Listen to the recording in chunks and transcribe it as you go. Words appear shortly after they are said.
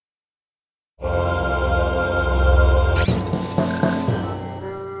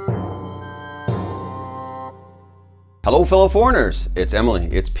Hello, fellow foreigners. It's Emily,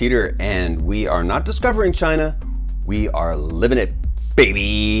 it's Peter, and we are not discovering China. We are living it,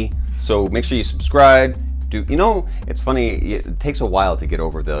 baby. So make sure you subscribe. It's funny, it takes a while to get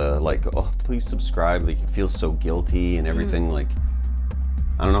over the, oh, please subscribe. Like, you feel so guilty and everything. Like,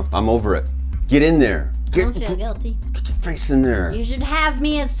 I don't know. I'm over it. Get in there. Don't feel guilty. Get your face in there. You should have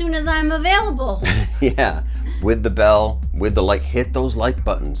me as soon as I'm available. Yeah, with the bell, with the like, hit those like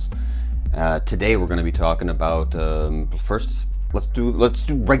buttons. Today we're going to be talking about first. Let's do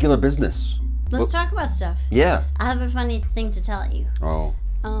regular business. Let's talk about stuff. Yeah. I have a funny thing to tell you. Oh.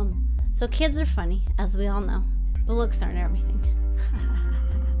 So kids are funny, as we all know, but looks aren't everything.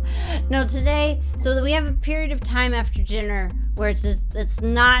 No, today, so we have a period of time after dinner where it's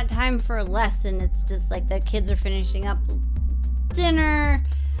not time for a lesson. It's just like the kids are finishing up dinner,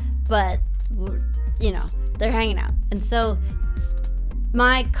 but they're hanging out, and so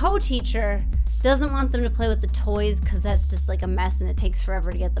my co-teacher doesn't want them to play with the toys because that's just like a mess and it takes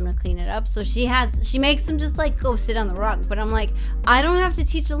forever to get them to clean it up. So she makes them just like go sit on the rug. But I'm like, I don't have to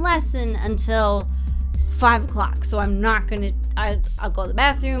teach a lesson until 5 o'clock. So I'm not going to, I'll go to the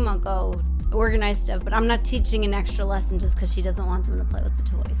bathroom, I'll go organize stuff, but I'm not teaching an extra lesson just because she doesn't want them to play with the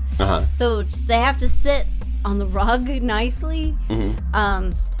toys. Uh-huh. So they have to sit on the rug nicely.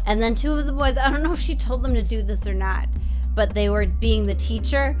 Mm-hmm. And then 2 of the boys, I don't know if she told them to do this or not, but they were being the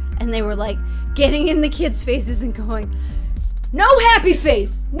teacher, and they were like getting in the kids' faces and going, "No happy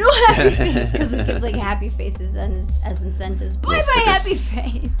face, no happy face," because we give like happy faces as incentives. Bye bye happy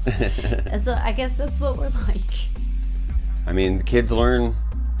face. And so I guess that's what we're like. I mean, the kids learn.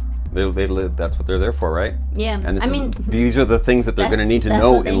 They live. That's what they're there for, right? Yeah. And these are the things that they're going to need to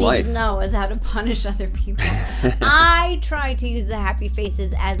know in life. That's what they need to know is how to punish other people. I try to use the happy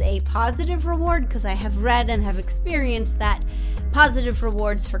faces as a positive reward because I have read and have experienced that positive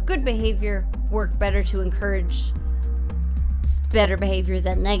rewards for good behavior work better to encourage better behavior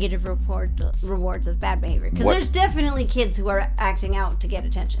than negative rewards of bad behavior. Because there's definitely kids who are acting out to get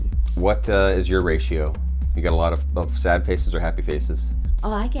attention. What is your ratio? You got a lot of sad faces or happy faces?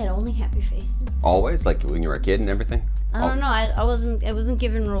 Oh, I get only happy faces. Always? Like when you were a kid and everything? I don't know. I wasn't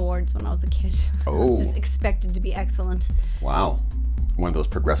given rewards when I was a kid. Oh. I was just expected to be excellent. Wow. One of those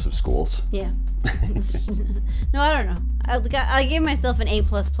progressive schools. Yeah. No, I don't know. I gave myself an A++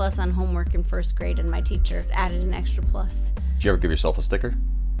 on homework in first grade, and my teacher added an extra plus. Did you ever give yourself a sticker?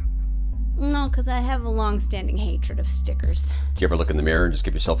 No, because I have a long-standing hatred of stickers. Did you ever look in the mirror and just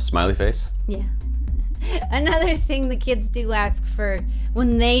give yourself a smiley face? Yeah. Another thing the kids do ask for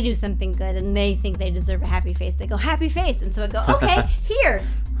when they do something good and they think they deserve a happy face, they go, "Happy face." And so I go, "Okay, here."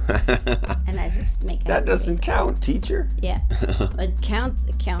 And I just make a that doesn't count, teacher. Yeah. It counts.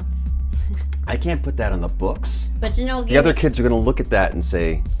 I can't put that on the books. But the other kids are going to look at that and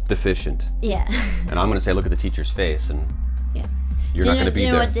say, deficient. Yeah. And I'm going to say, look at the teacher's face, and yeah, you're not going to be there. Do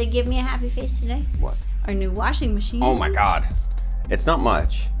you know what did give me a happy face today? What? Our new washing machine. Oh my God. It's not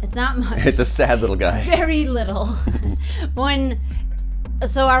much. It's not much. It's a sad little guy. It's very little.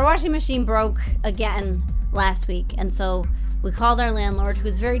 So our washing machine broke again last week, and so we called our landlord, who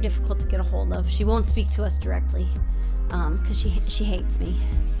is very difficult to get a hold of. She won't speak to us directly because she hates me.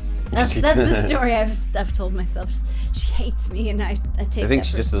 That's the story I've told myself. She hates me, and I take. I think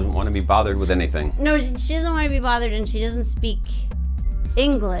she just doesn't want to be bothered with anything. No, she doesn't want to be bothered, and she doesn't speak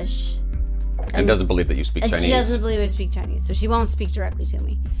English. And doesn't believe that you speak Chinese. She doesn't believe I speak Chinese, so she won't speak directly to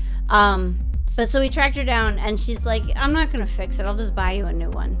me. But so we tracked her down, and she's like, "I'm not going to fix it. I'll just buy you a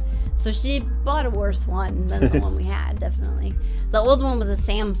new one." So she bought a worse one than the one we had, definitely. The old one was a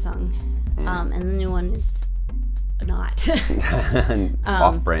Samsung, and the new one is not.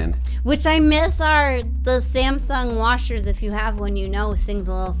 Off-brand. Which I miss are the Samsung washers. If you have one, sings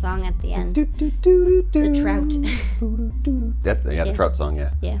a little song at the end. The Trout. The Trout song,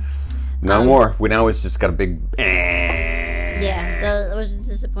 yeah. Yeah. No more. Now it's just got a big. Yeah, that was just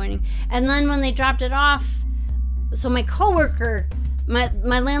disappointing. And then when they dropped it off, so my coworker, my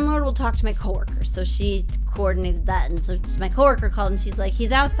landlord will talk to my coworker, so she coordinated that, and so my coworker called and she's like,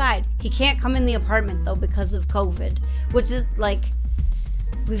 "He's outside. He can't come in the apartment though because of COVID," which is like,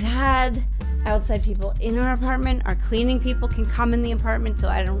 we've had outside people in our apartment. Our cleaning people can come in the apartment, so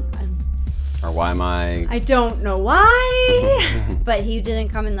or why am I don't know why, but he didn't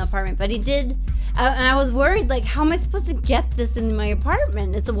come in the apartment. But he did, and I was worried, like, how am I supposed to get this in my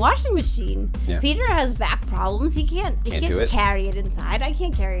apartment? It's a washing machine. Yeah. Peter has back problems. He can't carry it inside. I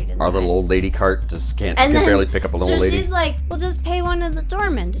can't carry it inside. Our little old lady cart just can't barely pick up a little lady. So she's like, "We'll just pay one of the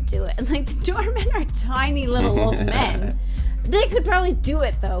doormen to do it." And like, the doormen are tiny little old men. They could probably do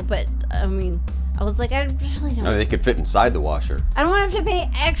it though, but I mean, I was like, I really don't. I mean, they could fit inside the washer. I don't want to have to pay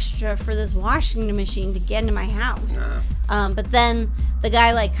extra for this washing machine to get into my house. Nah. But then the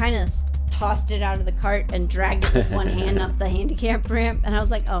guy like kind of tossed it out of the cart and dragged it with one hand up the handicap ramp, and I was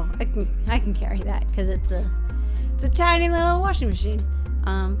like, oh, I can carry that because it's a tiny little washing machine.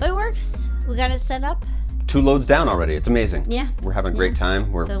 But it works. We got it set up. 2 loads down already. It's amazing. Yeah. We're having a great time.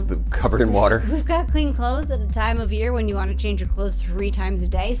 We're covered in water. We've got clean clothes at a time of year when you want to change your clothes 3 times a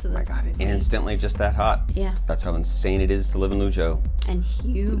day. So that's God, instantly just that hot. Yeah. That's how insane it is to live in Luzhou. And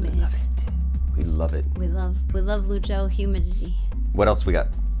humid. We love it. We love it. We love Luzhou humidity. What else we got?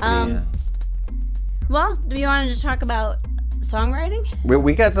 Well, do you want to talk about songwriting?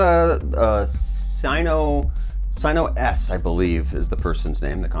 We got Sino S, I believe, is the person's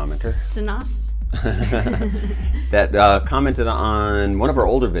name, the commenter. Sinos. That commented on one of our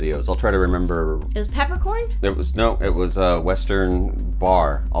older videos. I'll try to remember. It was Peppercorn? It was Western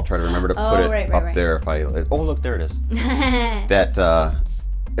Bar. I'll try to remember to put it up there if I. Oh, look, there it is. That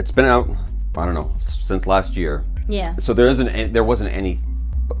it's been out. I don't know, since last year. Yeah. So there wasn't any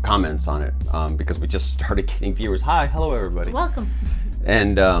comments on it because we just started getting viewers. Hi, hello everybody. Welcome.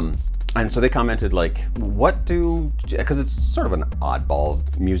 And so they commented like, because it's sort of an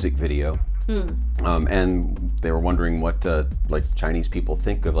oddball music video. And they were wondering what like Chinese people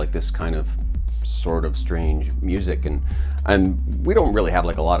think of like this kind of sort of strange music, and we don't really have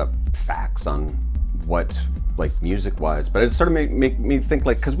like a lot of facts on what like music wise, but it sort of make me think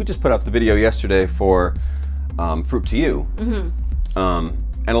like, because we just put out the video yesterday for Fruit to You, and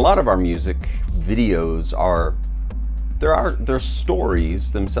a lot of our music videos they're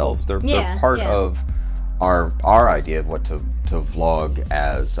stories themselves. They're part of our idea of what to vlog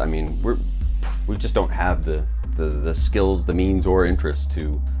as. I mean, we just don't have the skills, the means, or interest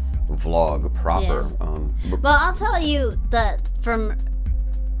to vlog proper. Yeah. Well, I'll tell you that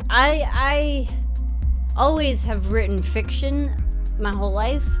I always have written fiction my whole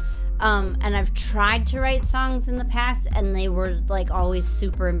life, and I've tried to write songs in the past, and they were like always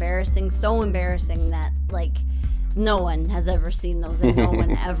super embarrassing, so embarrassing that like no one has ever seen those, and no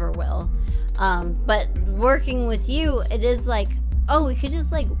one ever will. But working with you, it is like, oh, we could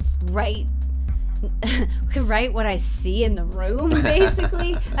just like write. We could write what I see in the room,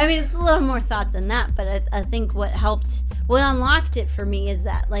 basically. I mean, it's a little more thought than that, but I think what unlocked it for me is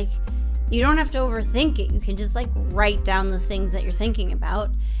that, like, you don't have to overthink it. You can just, like, write down the things that you're thinking about,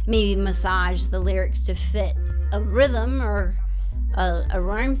 maybe massage the lyrics to fit a rhythm or a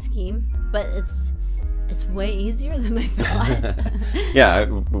rhyme scheme, but it's way easier than I thought. Yeah,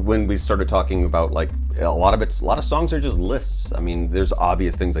 when we started talking about like a lot of songs are just lists. I mean, there's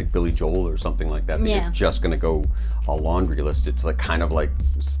obvious things like Billy Joel or something like that. You're just gonna go a laundry list. It's like kind of like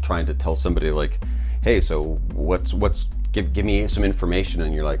trying to tell somebody like, hey, so give me some information,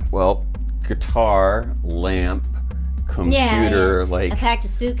 and you're like, well, guitar, lamp, computer, like I packed a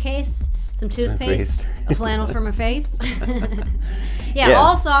suitcase, some toothpaste, a flannel for my face. Yeah,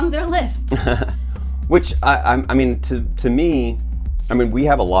 all songs are lists. Which, I mean, to me, I mean, we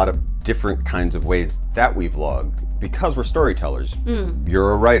have a lot of different kinds of ways that we vlog because we're storytellers.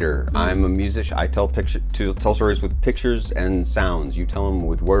 You're a writer. I'm a musician. I tell stories with pictures and sounds. You tell them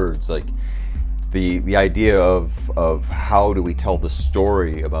with words. Like the idea of how do we tell the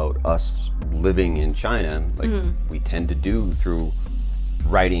story about us living in China, like we tend to do through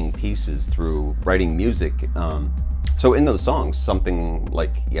writing pieces, through writing music. So in those songs, something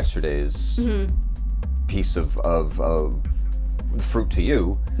like yesterday's piece of Fruit to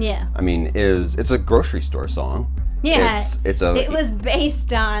You, I mean, it's a grocery store song. Yeah, it was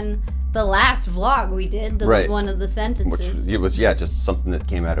based on the last vlog we did, one of the sentences. Which it was just something that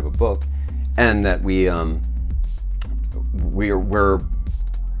came out of a book, and that we're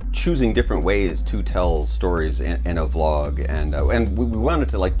choosing different ways to tell stories in a vlog, and we wanted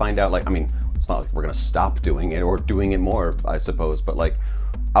to like find out, like, I mean, it's not like we're gonna stop doing it or doing it more, I suppose, but like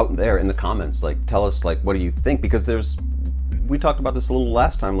out there in the comments, like tell us like what do you think, because we talked about this a little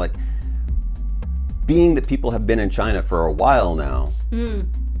last time, like being that people have been in China for a while now,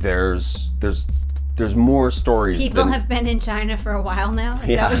 there's more stories. People have been in China for a while now? Is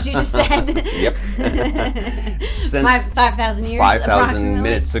that what you just said? Yep. Since 5,000 years, 5,000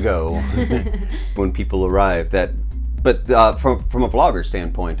 minutes ago, when people arrived. But from a vlogger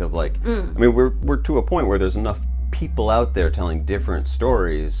standpoint of like, I mean, we're to a point where there's enough people out there telling different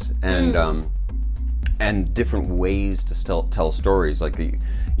stories and different ways to tell stories, like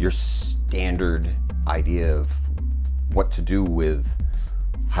your standard idea of what to do with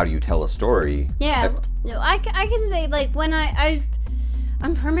how do you tell a story. Yeah, I can say, like, when I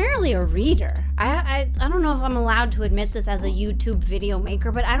I'm primarily a reader. I don't know if I'm allowed to admit this as a YouTube video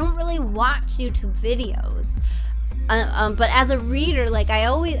maker, but I don't really watch YouTube videos. But as a reader, like I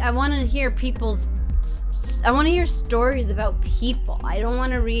want to hear stories about people. I don't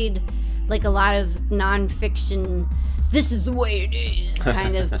want to read like a lot of nonfiction, this is the way it is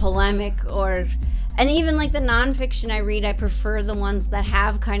kind of polemic, and even like the nonfiction I read, I prefer the ones that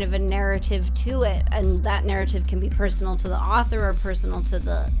have kind of a narrative to it, and that narrative can be personal to the author or personal to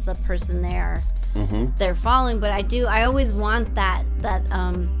the person they're following. But I always want that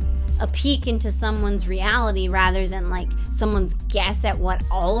a peek into someone's reality rather than like someone's guess at what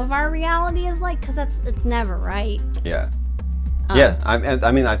all of our reality is like, because it's never right. Yeah.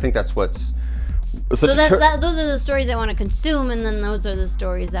 I mean, I think that's what's so those are the stories I want to consume, and then those are the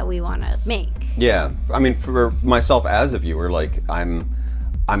stories that we want to make. Yeah, I mean, for myself as a viewer, like I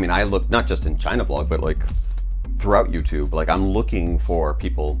look not just in China Vlog, but like throughout YouTube, like I'm looking for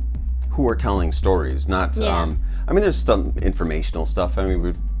people who are telling stories, not. I mean, there's some informational stuff. I mean,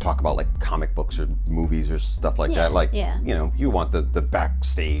 we talk about like comic books or movies or stuff like that. Like, you know, you want the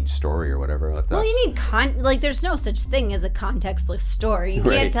backstage story or whatever like that. Well, you need like there's no such thing as a contextless story. You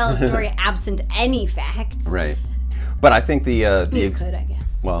can't tell a story absent any facts. Right. But I think you could, I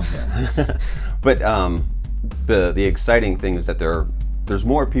guess. Well, yeah. But the exciting thing is that there's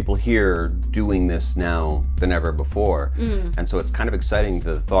more people here doing this now than ever before, and so it's kind of exciting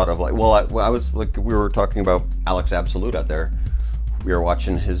the thought of like, I was like, we were talking about Alex Absolute out there. We were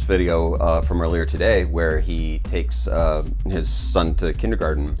watching his video from earlier today where he takes his son to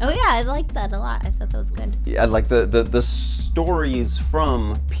kindergarten. Oh yeah, I liked that a lot. I thought that was good. Yeah, like the stories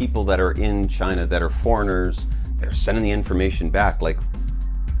from people that are in China that are foreigners. They're sending the information back. Like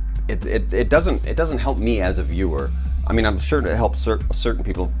it doesn't help me as a viewer. I mean, I'm sure it helps certain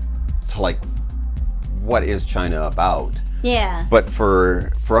people to like, what is China about? Yeah. But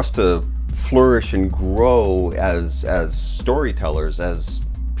for us to flourish and grow as storytellers, as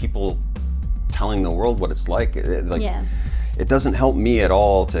people telling the world what it's like, it doesn't help me at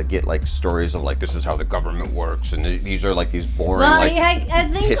all to get like stories of like, this is how the government works, and these are like these boring I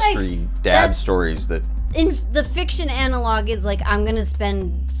think history like dad stories that. In the fiction analog is like, I'm gonna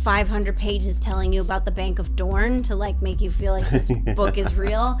spend 500 pages telling you about the Bank of Dorn to like make you feel like this book is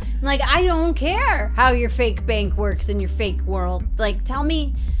real. Like, I don't care how your fake bank works in your fake world. Like, tell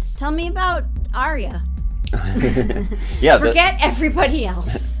me about Arya. Yeah, forget everybody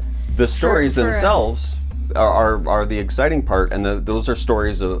else. The stories themselves are the exciting part, and those are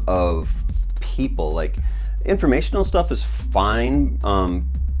stories of people. Like, informational stuff is fine.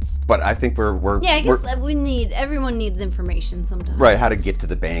 But I think I guess everyone needs information sometimes. Right, how to get to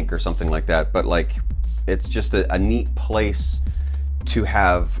the bank or something like that. But like, it's just a neat place to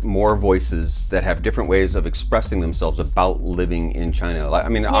have more voices that have different ways of expressing themselves about living in China. Like, I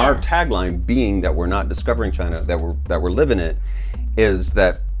mean, our tagline being that we're not discovering China, that we're living it, is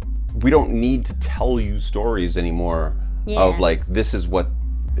that we don't need to tell you stories anymore of like, this is what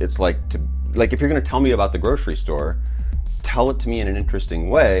it's like to, like, if you're going to tell me about the grocery store, tell it to me in an interesting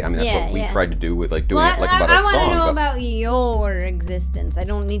way. I mean, that's what we tried to do with like doing it like about a song. I want to know about your existence. I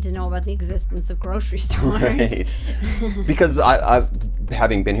don't need to know about the existence of grocery stores. Right. Because I've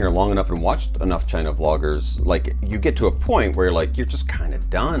having been here long enough and watched enough China vloggers, like you get to a point where like you're just kind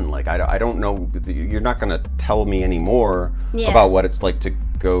of done. Like I don't know, you're not going to tell me anymore about what it's like to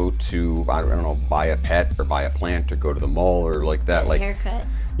go to, I don't know, buy a pet or buy a plant or go to the mall or like that. Like haircut.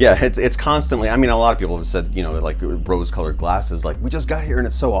 Yeah, it's constantly, I mean, a lot of people have said, you know, like rose-colored glasses, like, we just got here and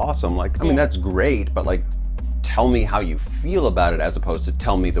it's so awesome. Like, I mean, that's great, but like, tell me how you feel about it as opposed to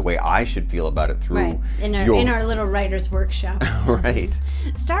tell me the way I should feel about it through in our little writer's workshop. Right.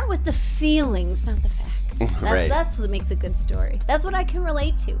 Start with the feelings, not the facts. That's what makes a good story. That's what I can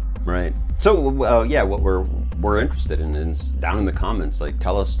relate to. Right. So, what we're interested in is down in the comments, like,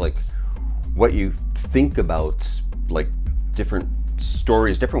 tell us, like, what you think about, like, different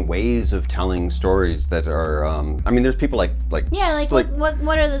stories, different ways of telling stories that are I mean, there's people like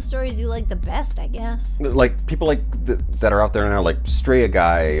what are the stories you like the best, I guess, like people like that are out there now, like Straya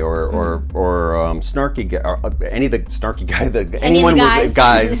Guy or Snarky Guy, or any of the Snarky Guy, anyone with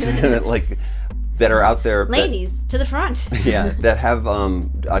guys like that are out there, ladies to the front, that have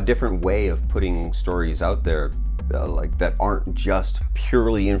a different way of putting stories out there, like that aren't just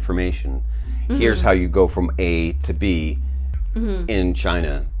purely information. Here's how you go from A to B. In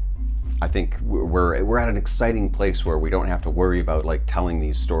China. I think we're at an exciting place where we don't have to worry about like telling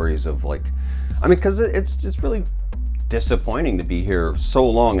these stories of like, I mean, because it's just really disappointing to be here so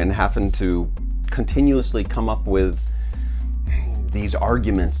long and having to continuously come up with these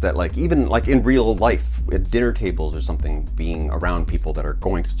arguments that like, even like in real life, at dinner tables or something, being around people that are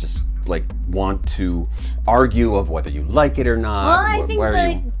going to just like want to argue of whether you like it or not. Well, I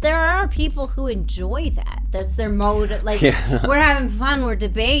think there are people who enjoy that. That's their mode. Like, we're having fun, we're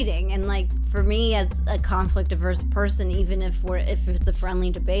debating, and like for me as a conflict averse person, even if it's a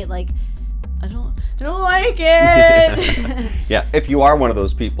friendly debate, like I don't like it. Yeah, if you are one of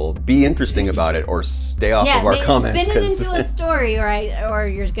those people, be interesting about it or stay off of our comments. Spin it into a story, or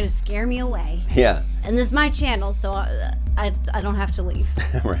you're going to scare me away. Yeah. And this is my channel, so I don't have to leave.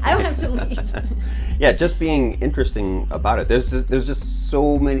 Right. I don't have to leave. Yeah, just being interesting about it. There's just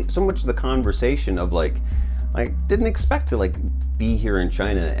so much of the conversation of like didn't expect to like be here in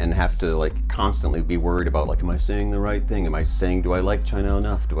China and have to like constantly be worried about like, am I saying the right thing? Am I saying, do I like China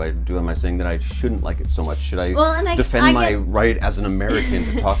enough? Am I saying that I shouldn't like it so much? Should I defend my right as an American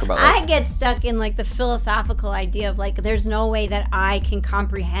to talk about? I get stuck in like the philosophical idea of like, there's no way that I can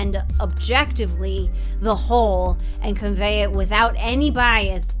comprehend objectively the whole and convey it without any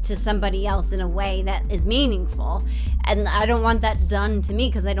bias to somebody else in a way that is meaningful. And I don't want that done to me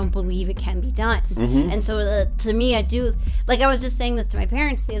because I don't believe it can be done. Mm-hmm. And so to me, I do, like I was just saying this to my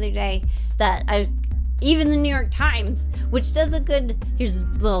parents the other day, that even the New York Times, which does a good, here's a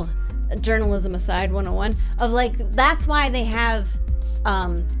little journalism aside 101, of like, that's why they have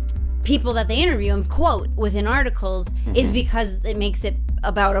people that they interview and quote within articles, is because it makes it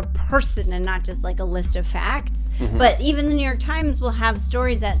about a person and not just like a list of facts. But even the New York Times will have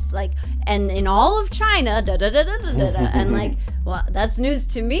stories that's like, and in all of China, and like, well, that's news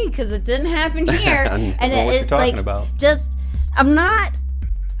to me because it didn't happen here. And what you're talking about. Just,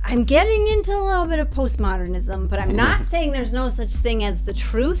 I'm getting into a little bit of postmodernism, but I'm not saying there's no such thing as the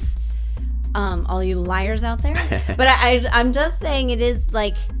truth. All you liars out there. But I'm just saying it is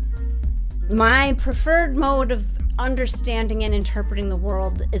like my preferred mode of understanding and interpreting the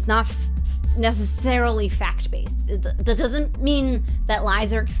world is not necessarily fact-based. That doesn't mean that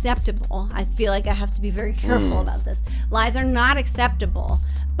lies are acceptable. I feel like I have to be very careful about this. Lies are not acceptable,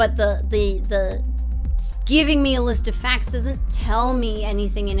 but the giving me a list of facts doesn't tell me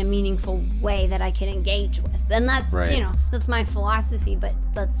anything in a meaningful way that I can engage with. And that's, right. That's my philosophy, but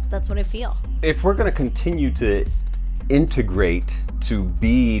that's what I feel. If we're going to continue to integrate to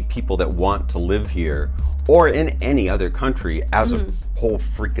be people that want to live here or in any other country as a whole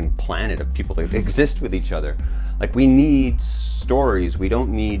freaking planet of people that exist with each other, like we need stories. We don't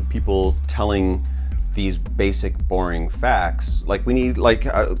need people telling these basic boring facts. Like we need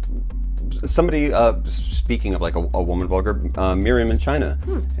somebody speaking of like a woman blogger, Miriam in China,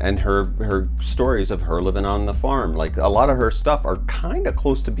 and her stories of her living on the farm. Like a lot of her stuff are kind of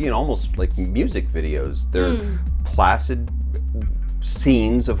close to being almost like music videos. They're placid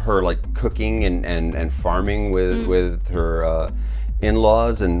scenes of her like cooking and farming with her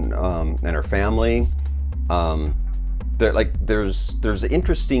in-laws and her family. There's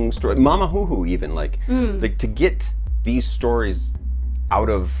interesting story. Mama Hoo Hoo even like to get these stories out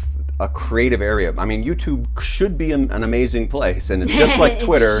of a creative area. I mean, YouTube should be an amazing place, and it's just like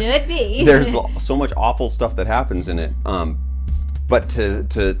Twitter. It should be. There's so much awful stuff that happens in it. But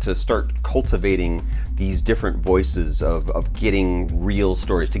to start cultivating these different voices of getting real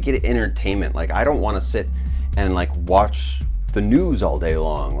stories, to get entertainment. Like I don't want to sit and like watch the news all day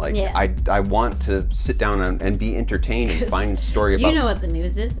long. Like I want to sit down and be entertained and find a story about. You know what the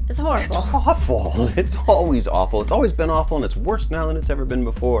news is? It's horrible. It's awful. It's always awful. It's always been awful, and it's worse now than it's ever been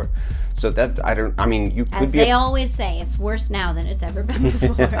before. So you could as be. They always say, it's worse now than it's ever been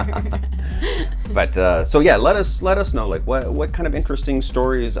before. But let us know like what kind of interesting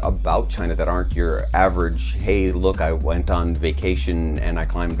stories about China that aren't your average. Hey, look, I went on vacation and I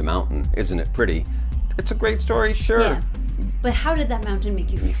climbed a mountain. Isn't it pretty? It's a great story, sure. Yeah. But how did that mountain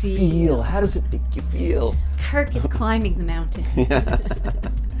make you feel? How does it make you feel? Kirk is climbing the mountain.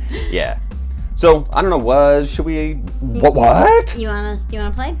 Yeah. So I don't know. Should we? What? You wanna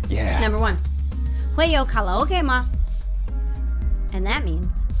play? Yeah. Number 1. 会有卡拉OK吗? And that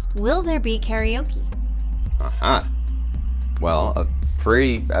means, will there be karaoke? Well,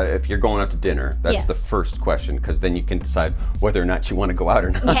 if you're going out to dinner, that's the first question, because then you can decide whether or not you want to go out or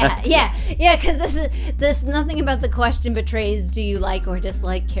not. Yeah, because this nothing about the question betrays do you like or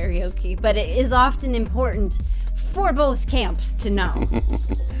dislike karaoke, but it is often important for both camps to know.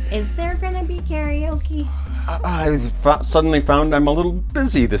 Is there going to be karaoke? I suddenly found I'm a little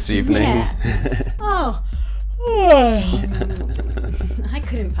busy this evening. Yeah. Oh. I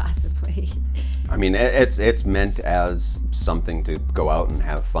couldn't possibly. I mean, it's meant as something to go out and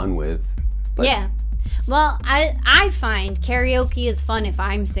have fun with. But. Yeah. Well, I find karaoke is fun if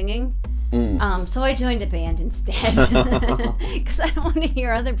I'm singing. So I joined a band instead because I don't want to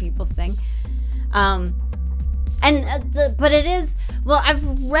hear other people sing. But it is, well, I've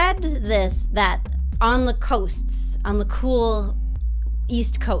read this, that on the coasts, on the cool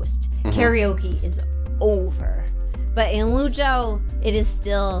East Coast, karaoke is over. But in Luzhou, it is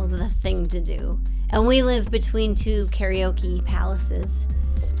still the thing to do. And we live between two karaoke palaces.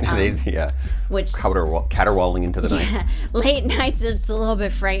 Which caterwauling into the night. Late nights, it's a little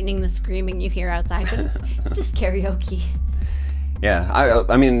bit frightening, the screaming you hear outside, but it's just karaoke. Yeah,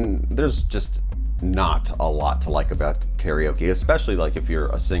 I mean, there's just not a lot to like about karaoke, especially like if you're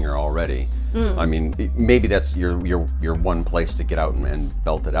a singer already. I mean, maybe that's your one place to get out and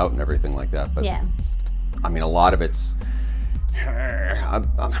belt it out and everything like that. But yeah, I mean, a lot of it's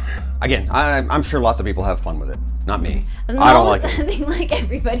again. I'm sure lots of people have fun with it. Not me. No, I don't like it. I think like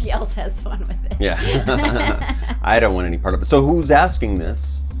everybody else has fun with it. Yeah, I don't want any part of it. So who's asking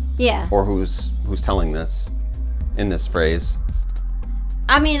this? Yeah. Or who's telling this in this phrase?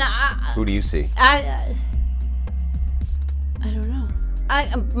 I mean, who do you see? I don't know.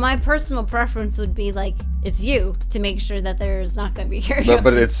 My personal preference would be like it's you, to make sure that there's not going to be karaoke.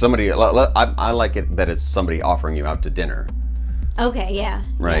 But it's somebody. I like it that it's somebody offering you out to dinner. Okay. Yeah.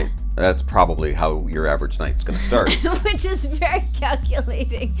 Right. Yeah. That's probably how your average night's going to start. Which is very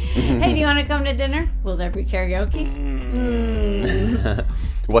calculating. Hey, do you want to come to dinner? Will there be karaoke?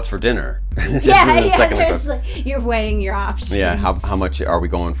 What's for dinner? There's like, you're weighing your options. Yeah, how much are we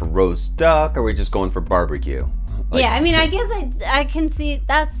going for roast duck? Or are we just going for barbecue? Like, yeah, I mean, I guess I can see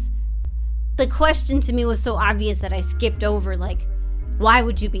that's the question to me was so obvious that I skipped over, like, why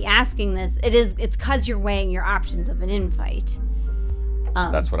would you be asking this? It's because you're weighing your options of an invite.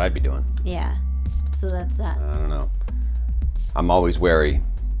 That's what I'd be doing. Yeah, so that's that. I don't know. I'm always wary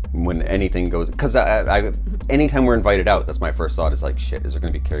when anything goes, because I anytime we're invited out, that's my first thought is like, shit, is there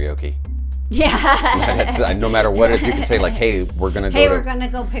going to be karaoke? Yeah. No matter what, if you can say like, hey, we're going to go. Hey, we're going to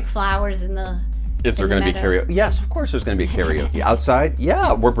go pick flowers in the. Is there going to be karaoke? Yes, of course there's going to be karaoke. Outside?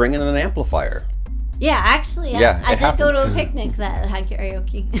 Yeah, we're bringing an amplifier. Yeah, actually, I did go to a picnic that had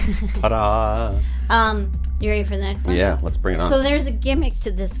karaoke. Ta-da! You ready for the next one? Yeah, let's bring it on. So there's a gimmick to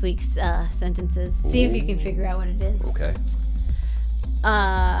this week's sentences. See if you can figure out what it is. Okay.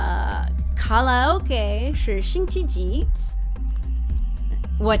 卡拉 OK 是星期几?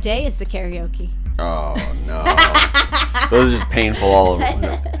 What day is the karaoke? Oh no! Those are just painful all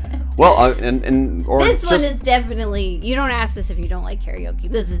over. Well, this one is definitely, you don't ask this if you don't like karaoke.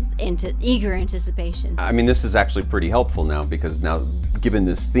 This is eager anticipation. I mean, this is actually pretty helpful now because now, given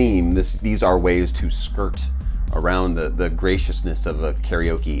this theme, these are ways to skirt around the graciousness of a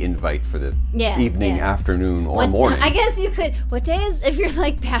karaoke invite for the evening, afternoon, or morning. I guess you could, what day is, if you're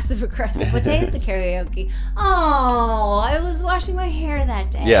like passive aggressive, what day is the karaoke? Oh, I was washing my hair that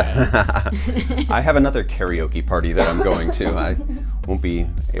day. Yeah. I have another karaoke party that I'm going to. I won't be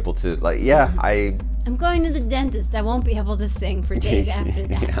able to, I'm going to the dentist. I won't be able to sing for days after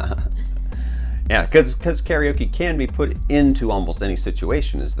that. Yeah, because karaoke can be put into almost any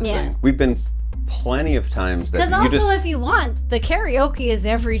situation is the thing. We've been plenty of times that because also if you want, the karaoke is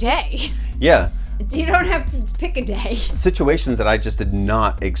every day. Yeah. You don't have to pick a day. Situations that I just did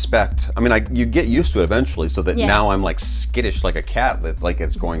not expect. I mean, you get used to it eventually, so that now I'm like skittish like a cat that like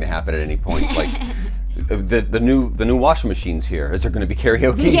it's going to happen at any point. Like the new washing machine's here. Is there going to be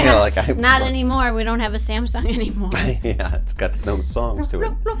karaoke? Yeah, not anymore. We don't have a Samsung anymore. Yeah, it's got those songs to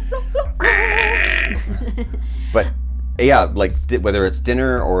it. But yeah, like whether it's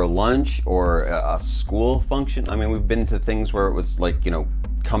dinner or lunch or a school function. I mean, we've been to things where it was like,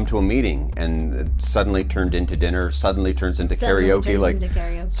 come to a meeting and it suddenly turned into dinner, suddenly turns into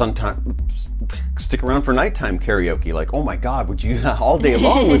karaoke. Sometimes stick around for nighttime karaoke. Like, oh my God, would you all day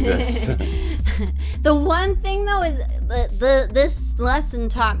long with this? The one thing though is this lesson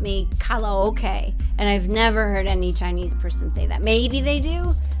taught me karaoke, and I've never heard any Chinese person say that. Maybe they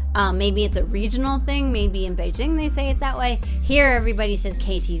do. Maybe it's a regional thing. Maybe in Beijing they say it that way. Here everybody says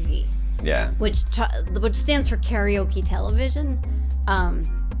KTV. Yeah. Which stands for karaoke television.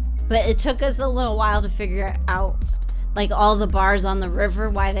 But it took us a little while to figure out, like, all the bars on the river,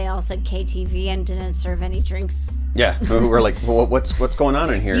 why they all said KTV and didn't serve any drinks. Yeah, we're like, well, what's going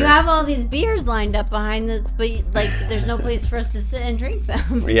on in here? You have all these beers lined up behind this, but like, there's no place for us to sit and drink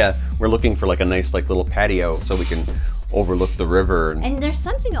them. Yeah, we're looking for like a nice like little patio so we can overlook the river. And there's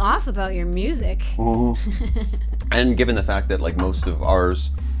something off about your music. Mm-hmm. And given the fact that like most of ours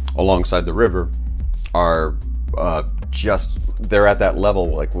alongside the river are they're at that level,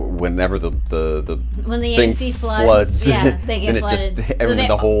 like whenever the when the thing AC floods, yeah, they get and flooded. It just,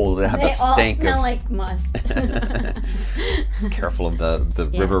 the whole they have They the all stank smell of like must. careful of the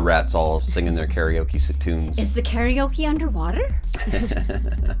Yeah. river rats all singing their karaoke tunes. Is the karaoke underwater?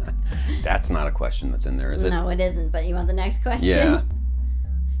 That's not a question that's in there, is it? No, it isn't. But you want the next question? Yeah.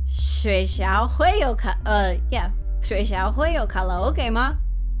 水小会有水小会有卡拉OK吗?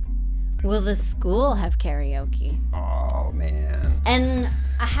 Will the school have karaoke? Oh man. And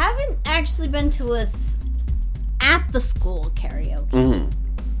I haven't actually been to at the school karaoke. Mm-hmm.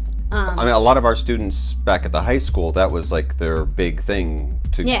 I mean, a lot of our students back at the high school, that was like their big thing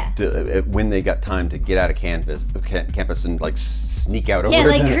to when they got time to get out of campus and like sneak out over. Yeah,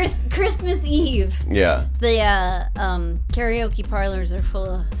 like there. Christmas Eve. Yeah. The karaoke parlors are full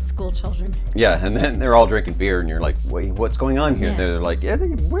of school children. Yeah, and then they're all drinking beer, and you're like, "Wait, what's going on here?" Yeah. They're like, "Yeah,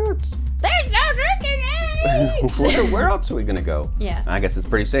 There's no drinking age! where else are we gonna go?" Yeah. I guess it's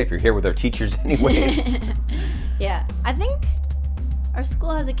pretty safe. You're here with our teachers, anyways. Yeah, I think our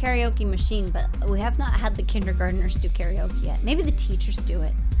school has a karaoke machine, but we have not had the kindergartners do karaoke yet. Maybe the teachers do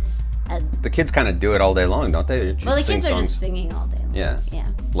it. The kids kind of do it all day long, don't they? Well, the kids are songs. just singing all day long. Yeah. Yeah.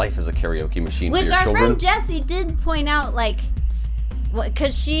 Life is a karaoke machine Which for your our children. friend Jessie did point out, like,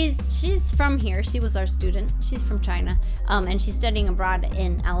 because she's from here. She was our student. She's from China, and she's studying abroad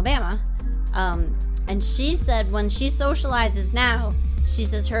in Alabama. And she said when she socializes now, she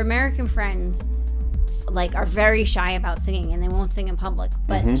says her American friends like are very shy about singing and they won't sing in public.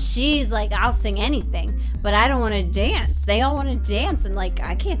 But she's like, I'll sing anything, but I don't want to dance. They all want to dance, and like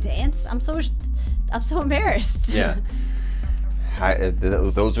I can't dance. I'm so embarrassed. Yeah.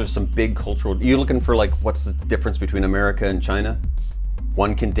 Those are some big cultural. You looking for like what's the difference between America and China?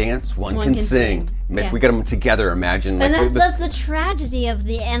 One can dance, one can sing. Yeah. If we get them together, imagine. Like, And that's the tragedy of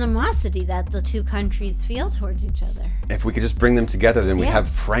the animosity that the two countries feel towards each other. if we could just bring them together, then we'd Yeah. have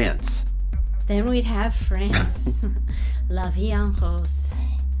France. Then we'd have France. La vie en rose.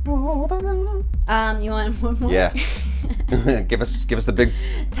 You want one more? Yeah. give us the big.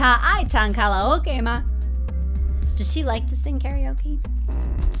 她爱唱卡拉OK吗? Does she like to sing karaoke?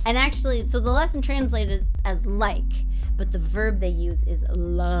 And actually, so the lesson translated as like, but the verb they use is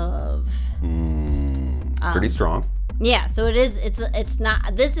love. Pretty strong. Yeah, so it is. It's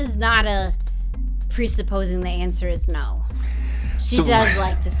not. This is not a presupposing the answer is no. She So- does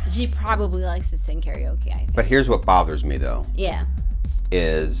like to. She probably likes to sing karaoke, I think. But here's what bothers me though, Yeah.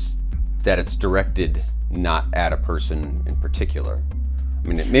 is that it's directed not at a person in particular. I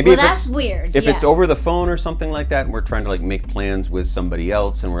mean, maybe Well, if that's it's, weird. if yeah. it's over the phone or something like that, and we're trying to like make plans with somebody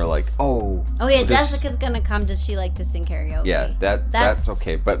else, and we're like, oh. Oh yeah, this- Jessica's gonna come. Does she like to sing karaoke? Yeah, that's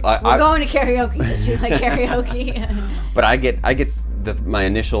okay. But We're going to karaoke. Does she like karaoke? But I get my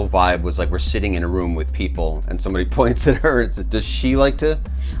initial vibe was like we're sitting in a room with people, and somebody points at her. Does she like to?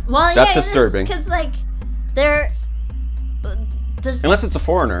 Well, That's yeah, disturbing. Because like, they're. Unless it's a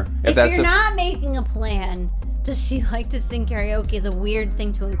foreigner. If that's you're not making a plan, does she like to sing karaoke is a weird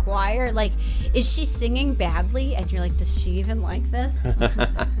thing to inquire. Like, is she singing badly? And you're like, does she even like this?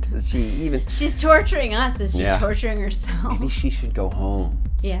 Does she even? She's torturing us. Is she Yeah. torturing herself? Maybe she should go home.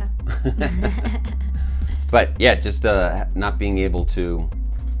 Yeah. But yeah, just not being able to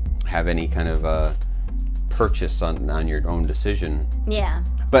have any kind of purchase on your own decision. Yeah.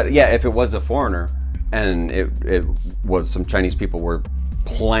 But yeah, if it was a foreigner and it was some Chinese people were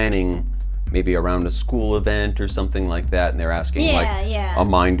planning maybe around a school event or something like that, and they're asking a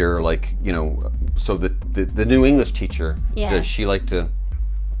minder, like, you know, so the new English teacher, does she like to,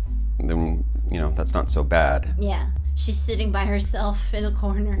 then, you know, that's not so bad. Yeah. She's sitting by herself in a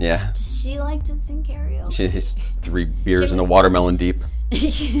corner. Yeah. Does she like to sing karaoke? She's 3 beers and a watermelon deep.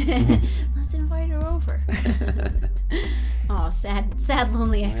 Let's invite her over. Oh, sad,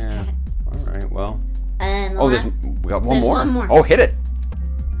 lonely expat. All right, well. And the Oh, last, we got one there's more. one more. Oh, hit it.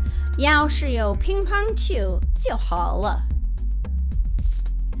 要是有乒乓球就好了.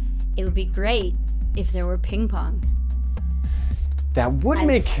 It would be great if there were ping pong. That would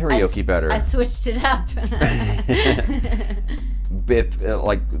make karaoke better. I switched it up. If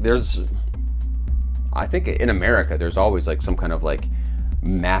like there's, I think in America there's always like some kind of like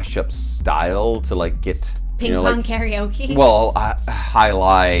mashup style to like get Ping you know, pong like, karaoke. well,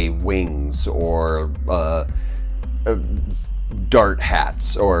 high wings or dart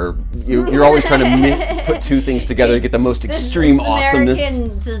hats, or you're always trying to put two things together to get the most extreme This awesomeness.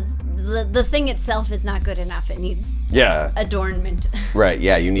 American, the thing itself is not good enough. It needs adornment. Right,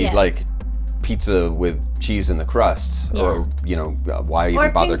 yeah, you need Yeah. like pizza with cheese in the crust, or you know, why even Or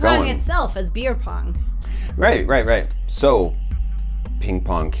bother ping pong going? itself as beer pong. Right. So, ping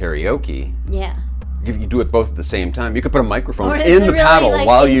pong karaoke. Yeah. you do it both at the same time. You could put a microphone Or is in it the really paddle like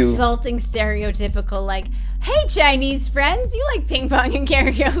while you. insulting, stereotypical, like, hey, Chinese friends, you like ping pong and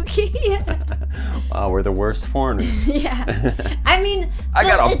karaoke? Wow, we're the worst foreigners. Yeah. I mean, I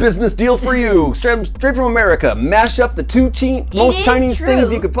got a business deal for you, straight from America. Mash up the most is Chinese true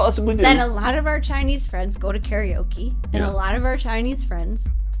things you could possibly do. that a lot of our Chinese friends go to karaoke, and Yeah. a lot of our Chinese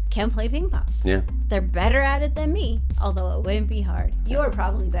friends can play ping pong. Yeah. They're better at it than me, although it wouldn't be hard. You're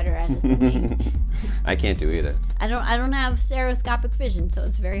probably better at it than me. I can't do either. I don't have stereoscopic vision, so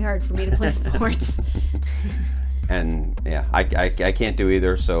it's very hard for me to play sports. And yeah, I can't do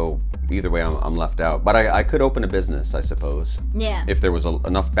either. So either way, I'm left out. But I could open a business, I suppose, Yeah. if there was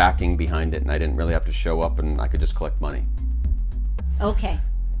enough backing behind it, and I didn't really have to show up, and I could just collect money. Okay.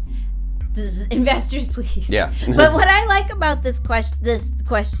 Investors, please. Yeah. But what I like about this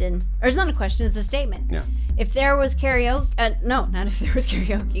question, or it's not a question, it's a statement. Yeah. If there was karaoke, no, not if there was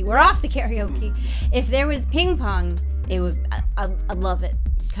karaoke. We're off the karaoke. If there was ping pong, it would. I'd love it,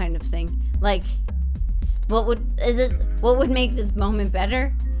 kind of thing. Like, what would make this moment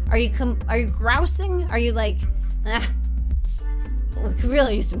better? Are you grousing? Are you like, we could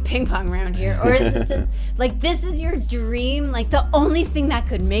really use some ping pong around here? Or is it just like, this is your dream? Like, the only thing that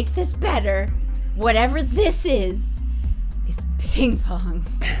could make this better, whatever this is ping pong.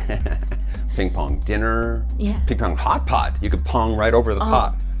 Ping pong dinner. Yeah. Ping pong hot pot. You could pong right over the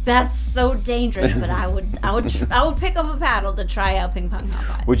pot. That's so dangerous, but I would pick up a paddle to try out ping pong hot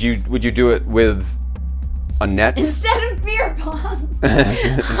pot. Would you do it with a net? Instead of beer pong,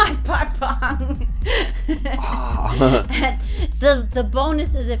 hot pot pong. The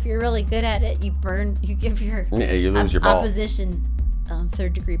bonus is if you're really good at it, you give your you lose your ball. opposition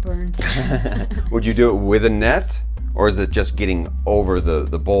third degree burns. Would you do it with a net, or is it just getting over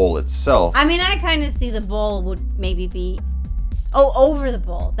the bowl itself? I mean, I kind of see the bowl would maybe be over the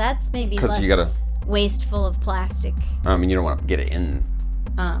bowl. That's maybe 'Cause less you gotta- wasteful of plastic. I mean, you don't want to get it in.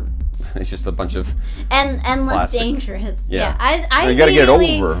 It's just a bunch of. And less Plastic. dangerous. Yeah. I You gotta get it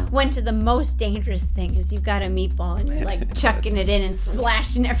immediately over. went to the most dangerous thing is you've got a meatball and you're like chucking it in and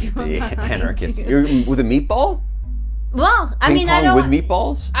splashing everyone The behind anarchist. you. You're with a meatball? Well, I Ping mean, I pong don't. with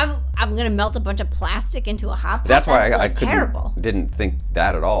meatballs? I'm gonna melt a bunch of plastic into a hot pot. That's why I like terrible. didn't think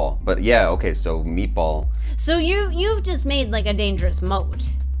that at all. But yeah, okay, so meatball. So you've just made like a dangerous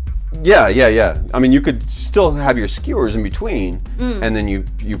moat. Yeah. I mean, you could still have your skewers in between, and then you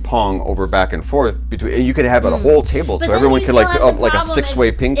pong over back and forth between. And you could have it a whole table, But so then everyone you could still like have the like a problem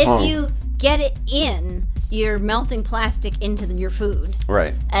 6-way ping pong. If you get it in, you're melting plastic into your food,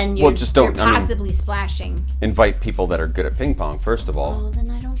 Right. and Well, you're, just don't- you're I mean- possibly splashing. Invite people that are good at ping pong first of all. Oh, then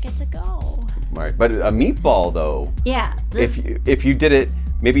I don't get to go. Right. But a meatball though, Yeah. if you did it,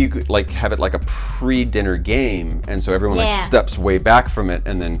 maybe you could like have it like a pre-dinner game, and so everyone Yeah. like steps way back from it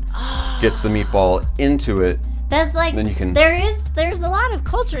and then gets the meatball into it. That's like Then you can- there's a lot of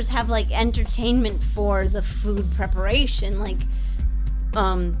cultures have like entertainment for the food preparation, like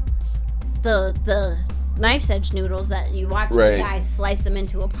the knife's edge noodles that you watch Right. the guy slice them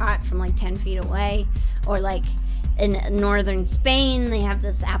into a pot from like 10 feet away, or like in northern Spain they have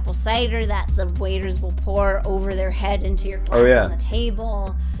this apple cider that the waiters will pour over their head into your glass yeah. on the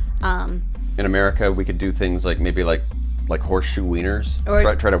table. In America, we could do things like maybe like horseshoe wieners.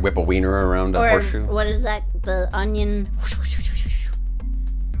 Or- Try to whip a wiener around a Or horseshoe. what is that? The onion.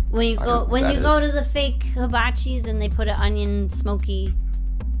 When you I go don't know what that go is. to the fake hibachis and they put an onion smoky,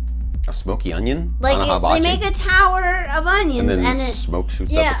 A smoky onion like on a they hibachi? make a tower of onions and then it smoke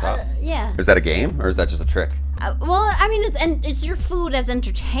shoots up the top. yeah. Is that a game or is that just a trick? Well, I mean, it's your food as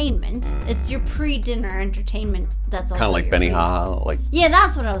entertainment. It's your pre-dinner entertainment. That's also Kind of like your food. Benihana, like Yeah,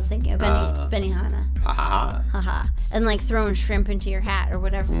 that's what I was thinking. Benihana. ha ha ha. Haha. And like throwing shrimp into your hat or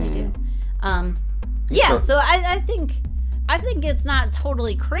whatever they do. Yeah, Sure. so I think it's not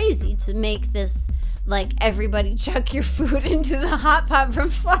totally crazy to make this like everybody chuck your food into the hot pot from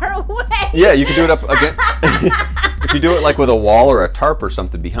far away. Yeah, you can do it up again. If you do it like with a wall or a tarp or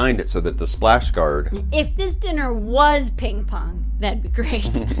something behind it so that the splash guard. If this dinner was ping pong, that'd be great.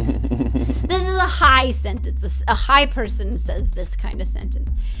 This is a high sentence. A high person says this kind of sentence.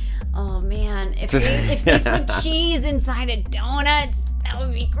 Oh man, if they put cheese inside of donuts, that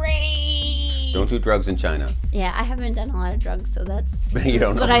would be great. Don't do drugs in China. Yeah, I haven't done a lot of drugs, so that's You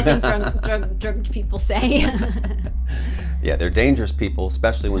don't what know. I think drugged people say. Yeah, they're dangerous people,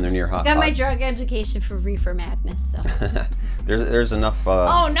 especially when they're near hot Got my pots. drug education for reefer madness, so. There's enough.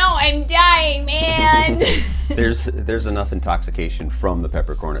 Oh no, I'm dying, man. There's enough intoxication from the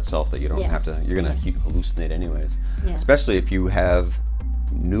peppercorn itself that you don't Yeah. have to. You're gonna hallucinate anyways. Yeah. Especially if you have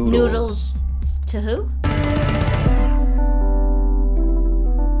noodles. Noodles to who?